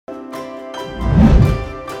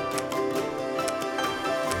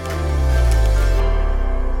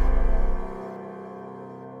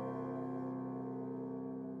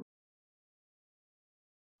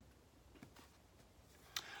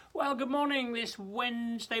Well, good morning this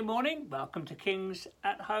Wednesday morning. Welcome to Kings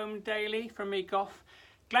at Home Daily from me, Goff.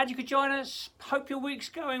 Glad you could join us. Hope your week's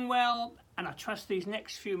going well, and I trust these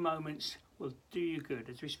next few moments will do you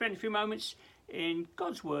good as we spend a few moments in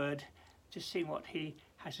God's Word to see what He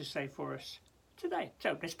has to say for us today.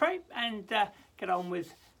 So let's pray and get on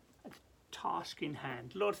with a task in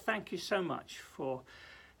hand. Lord, thank you so much for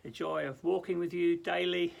the joy of walking with you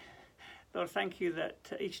daily. Lord, thank you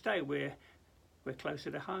that each day we're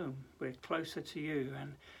closer to home, we're closer to you,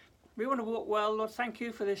 and we want to walk well. Lord, thank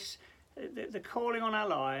you for this, the calling on our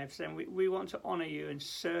lives, and we want to honour you and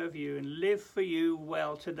serve you and live for you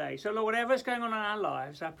well today. So Lord, whatever's going on in our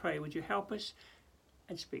lives, I pray, would you help us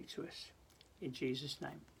and speak to us in Jesus'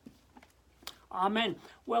 name. Amen.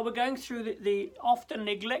 Well, we're going through the often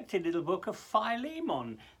neglected little book of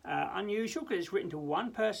Philemon. Unusual because it's written to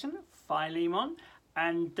one person, Philemon,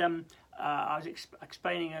 and I was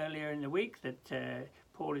explaining earlier in the week that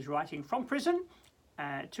Paul is writing from prison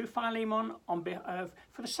to Philemon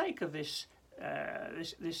for the sake of this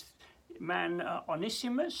man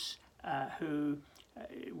Onesimus, who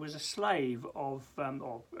was a slave of,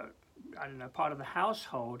 part of the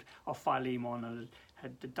household of Philemon, and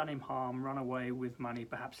had done him harm, run away with money,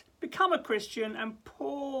 perhaps become a Christian, and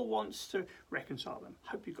Paul wants to reconcile them.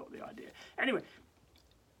 Hope you got the idea. Anyway,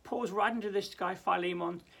 Paul's writing to this guy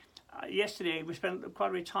Philemon. Yesterday we spent quite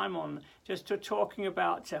a bit of time on just talking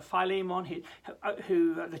about Philemon,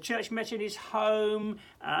 who the church met in his home.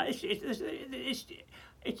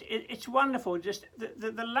 It's wonderful. Just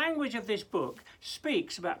the language of this book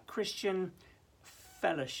speaks about Christian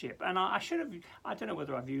fellowship, and I don't know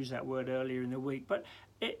whether I've used that word earlier in the week, but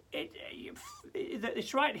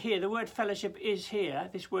it's right here. The word fellowship is here.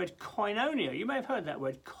 This word koinonia. You may have heard that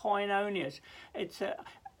word, koinonia. It's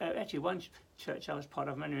actually one church I was part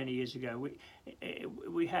of many years ago.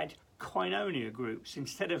 We had koinonia groups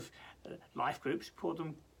instead of life groups. We called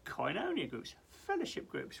them koinonia groups, fellowship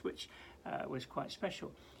groups, which was quite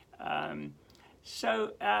special.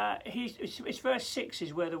 It's verse 6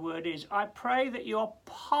 is where the word is. I pray that your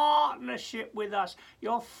partnership with us,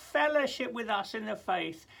 your fellowship with us in the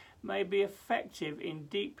faith, may be effective in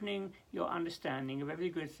deepening your understanding of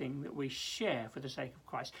every good thing that we share for the sake of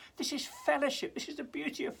Christ. This is fellowship. This is the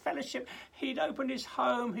beauty of fellowship. He'd opened his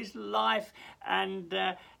home, his life, and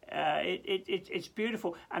it's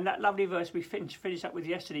beautiful. And that lovely verse we finished up with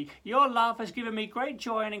yesterday. Your love has given me great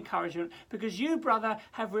joy and encouragement because you, brother,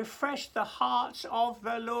 have refreshed the hearts of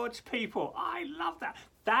the Lord's people. I love that.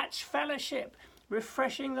 That's fellowship,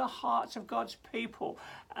 refreshing the hearts of God's people.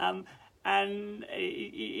 And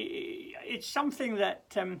it's something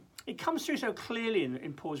that it comes through so clearly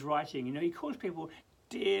in Paul's writing. You know, he calls people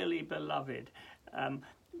dearly beloved.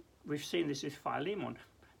 We've seen this with Philemon.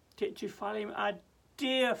 To Philemon, our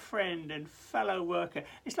dear friend and fellow worker.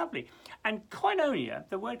 It's lovely. And koinonia,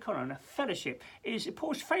 the word koinonia, fellowship, is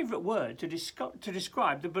Paul's favourite word to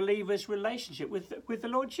describe the believer's relationship with the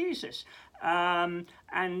Lord Jesus. We have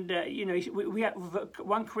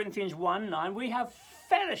 1 Corinthians 1:9. We have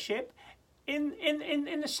fellowship in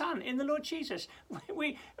the Son, in the Lord Jesus.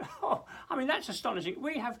 That's astonishing.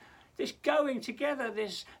 We have this going together,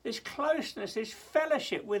 this closeness, this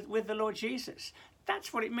fellowship with the Lord Jesus.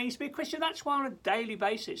 That's what it means to be a Christian. That's why on a daily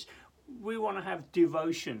basis we want to have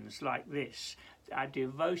devotions like this, our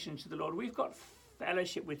devotion to the Lord. We've got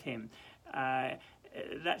fellowship with Him.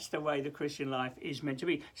 That's the way the Christian life is meant to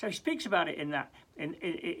be. So he speaks about it in that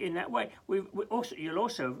way. You'll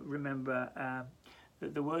also remember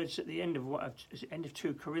the words at the end of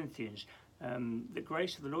 2 Corinthians, the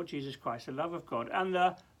grace of the Lord Jesus Christ, the love of God, and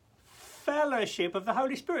the fellowship of the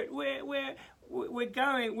Holy Spirit. We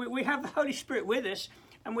have the Holy Spirit with us,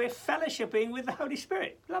 and we're fellowshipping with the Holy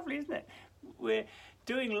Spirit. Lovely, isn't it? We're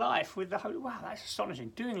doing life with the Holy. Wow, that's astonishing.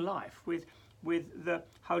 Doing life with the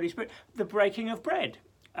Holy Spirit. The breaking of bread.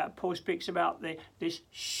 Paul speaks about this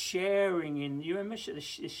sharing in. You remember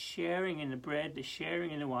this sharing in the bread, the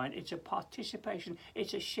sharing in the wine. It's a participation.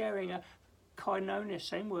 It's a sharing, a koinonia,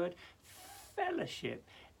 same word, fellowship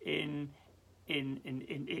in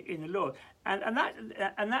the Lord, and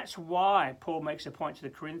that's why Paul makes a point to the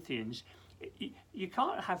Corinthians. You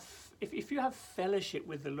can't have if you have fellowship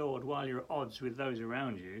with the Lord while you're at odds with those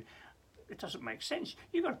around you. It doesn't make sense.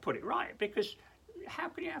 You've got to put it right, because how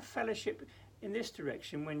can you have fellowship in this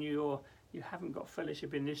direction when you haven't got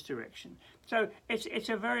fellowship in this direction? So it's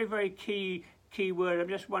a very, very key word. I'm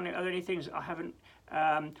just wondering, are there any things that I haven't?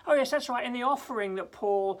 Oh yes, that's right. In the offering that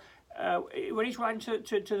Paul, when he's writing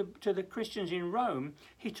to the Christians in Rome,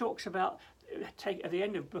 he talks about at the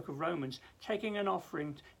end of the book of Romans, taking an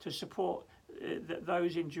offering to support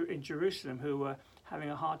those in Jerusalem who were having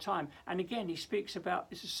a hard time. And again, he speaks about,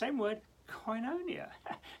 it's the same word, koinonia.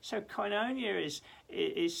 So koinonia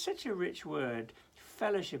is such a rich word,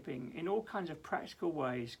 fellowshipping in all kinds of practical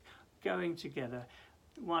ways, going together,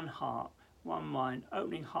 one heart, one mind,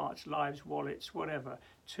 opening hearts, lives, wallets, whatever,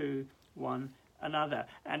 to one another.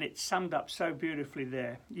 And it's summed up so beautifully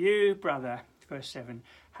there. You, brother, verse 7,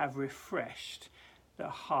 have refreshed the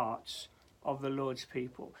hearts of the Lord's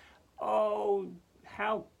people. Oh,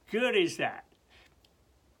 how good is that?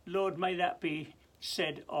 Lord, may that be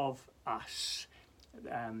said of us.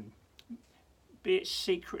 Be it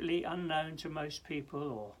secretly unknown to most people,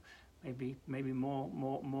 or maybe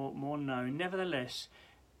more known. Nevertheless,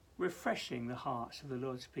 refreshing the hearts of the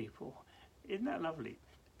Lord's people. Isn't that lovely?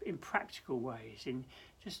 In practical ways, in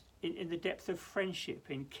the depth of friendship,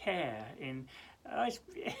 in care,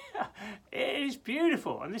 it is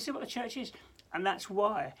beautiful. And this is what the church is. And that's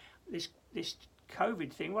why this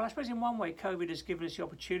COVID thing, well, I suppose in one way COVID has given us the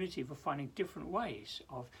opportunity for finding different ways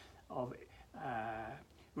of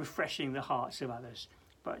refreshing the hearts of others.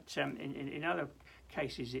 But in other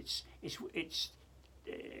cases, it's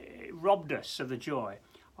robbed us of the joy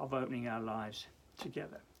of opening our lives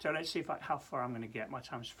together. So let's see how far I'm going to get. My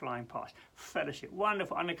time's flying past. Fellowship,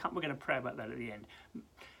 wonderful. We're going to pray about that at the end.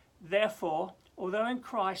 Therefore, although in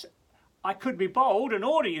Christ I could be bold and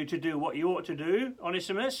order you to do what you ought to do,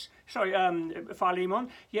 Philemon,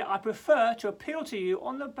 yet I prefer to appeal to you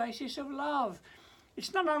on the basis of love.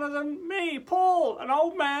 It's none other than me, Paul, an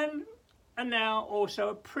old man, and now also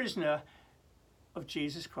a prisoner of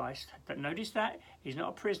Jesus Christ. But notice that he's not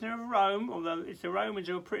a prisoner of Rome, although it's the Romans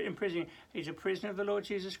who are imprisoning. He's a prisoner of the Lord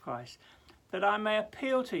Jesus Christ. That I may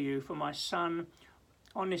appeal to you for my son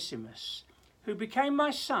Onesimus, who became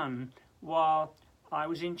my son while I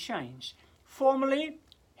was in chains. Formerly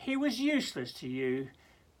he was useless to you,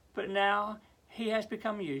 but now he has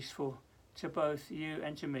become useful to both you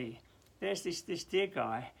and to me. There's this dear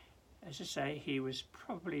guy. As I say, he was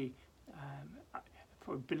probably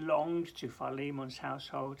belonged to Philemon's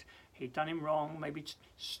household. He'd done him wrong, maybe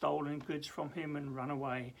stolen goods from him and run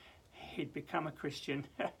away. He'd become a Christian.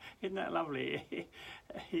 Isn't that lovely?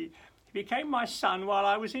 He became my son while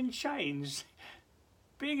I was in chains.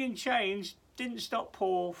 Being in chains didn't stop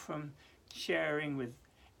Paul from sharing with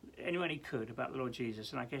anyone he could about the Lord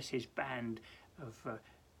Jesus. And I guess his band of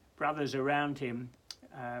brothers around him,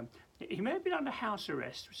 he may have been under house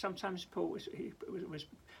arrest. Sometimes Paul was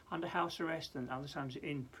under house arrest and other times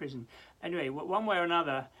in prison. Anyway, one way or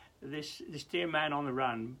another, this dear man on the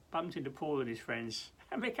run bumped into Paul and his friends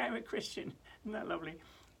and became a Christian. Isn't that lovely?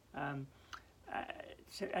 And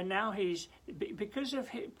now because of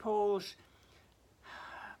Paul's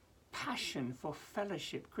passion for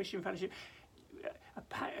fellowship, Christian fellowship,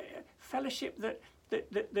 fellowship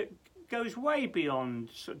that goes way beyond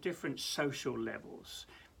sort of different social levels.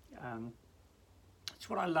 It's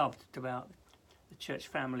what I loved about the church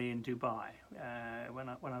family in Dubai when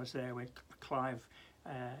I was there, when Clive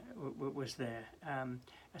was there.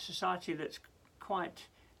 A society that's quite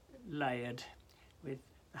layered, with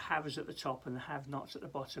the haves at the top and the have-nots at the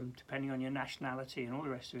bottom, depending on your nationality and all the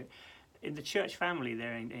rest of it. In the church family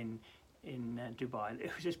there in Dubai,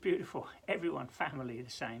 it was just beautiful. Everyone, family,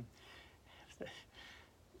 the same.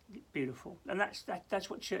 Beautiful, and that's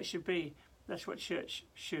what church should be. That's what church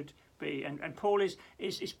should be. And Paul is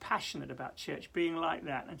passionate about church being like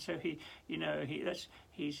that. And so he's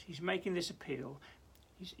making this appeal.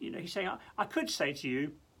 He's saying, I could say to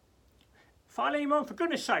you, Philemon, for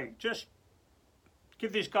goodness sake, just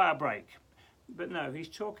give this guy a break. But no, he's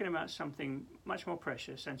talking about something much more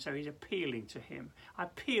precious, and so he's appealing to him. I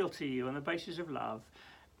appeal to you on the basis of love.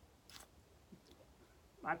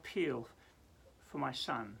 I appeal for my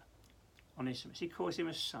son, Onesimus. He calls him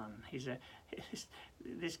a son.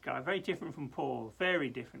 This guy, very different from Paul, very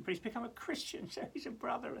different. But he's become a Christian, so he's a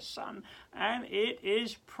brother, a son, and it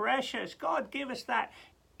is precious. God, give us that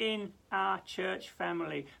in our church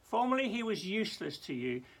family. Formerly he was useless to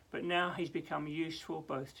you, but now he's become useful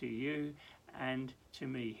both to you and to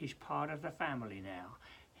me. He's part of the family now.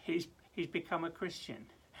 He's become a Christian,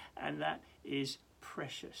 and that is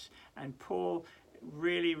precious. And Paul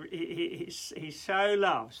really, he so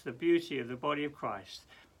loves the beauty of the body of Christ,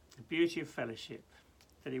 the beauty of fellowship,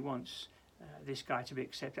 that he wants this guy to be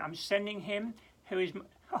accepted. I'm sending him, who is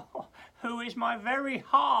my very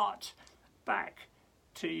heart, back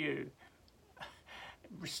to you.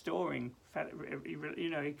 Restoring,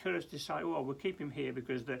 he could have decided, well, we'll keep him here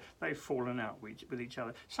because they've fallen out with each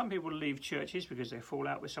other. Some people leave churches because they fall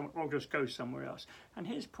out with someone, or just go somewhere else. And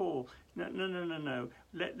here's Paul. No.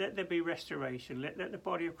 Let there be restoration. Let the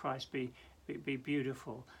body of Christ be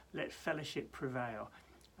beautiful. Let fellowship prevail.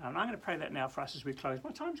 And I'm going to pray that now for us as we close.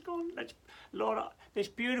 My time's gone. Lord, this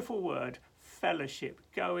beautiful word, fellowship,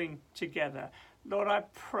 going together. Lord, I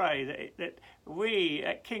pray that we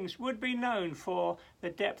at King's would be known for the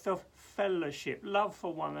depth of fellowship, love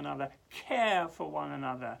for one another, care for one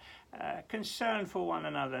another, concern for one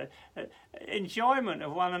another, enjoyment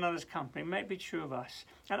of one another's company. May it be true of us.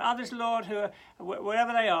 And others, Lord, who are,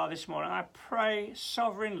 wherever they are this morning, I pray,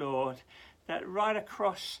 Sovereign Lord, that right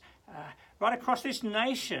across this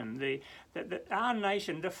nation, our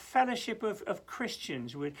nation, the fellowship of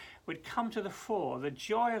Christians would come to the fore. The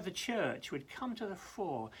joy of the church would come to the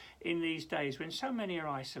fore in these days when so many are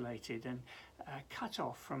isolated and cut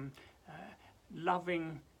off from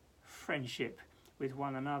loving friendship with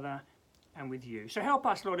one another and with you. So help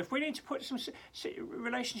us, Lord. If we need to put some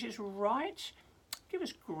relationships right, give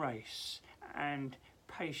us grace and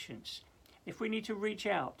patience. If we need to reach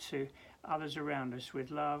out to others around us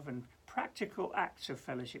with love and practical acts of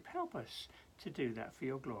fellowship, help us to do that for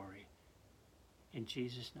your glory. In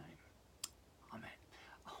Jesus' name, amen.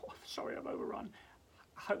 Oh, I'm sorry I've overrun.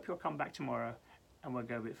 I hope you'll come back tomorrow and we'll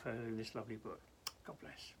go a bit further in this lovely book. God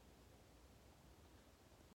bless.